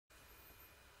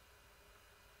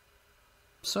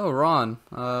So, Ron,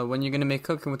 when you gonna make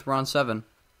Cooking with Ron 7?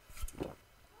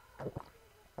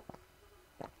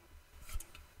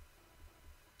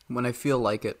 When I feel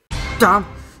like it. Oh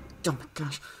my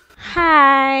gosh.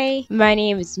 Hi, my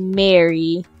name is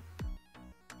Meri.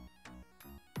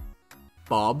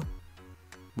 Bob?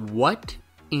 What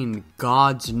in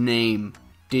God's name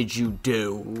did you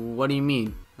do? What do you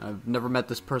mean? I've never met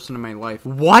this person in my life.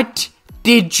 What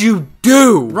did you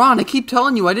do? Ron, I keep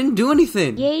telling you I didn't do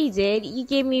anything. Yeah, you did. You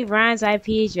gave me Ron's IP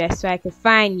address so I could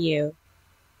find you.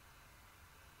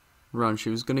 Ron, she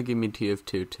was gonna give me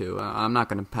TF2 too. I'm not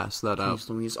gonna pass that up. Jeez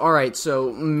Louise. Alright,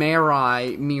 so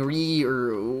Meri,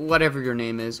 or whatever your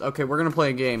name is. Okay, we're gonna play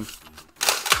a game.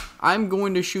 I'm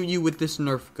going to shoot you with this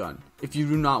Nerf gun. If you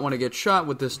do not want to get shot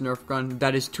with this Nerf gun,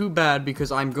 that is too bad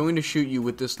because I'm going to shoot you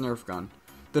with this Nerf gun.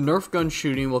 The Nerf gun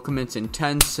shooting will commence in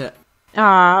 10 seconds.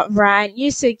 Aw, Ron,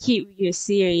 you're so cute when you're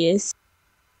serious.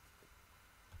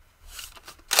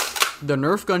 The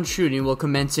Nerf gun shooting will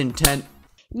commence in 10...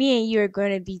 Me and you are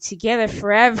going to be together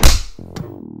forever.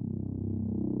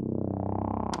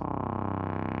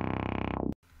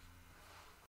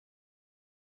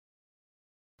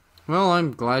 Well,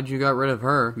 I'm glad you got rid of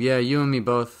her. Yeah, you and me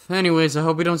both. Anyways, I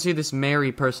hope we don't see this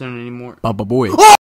Meri person anymore. Baba boy.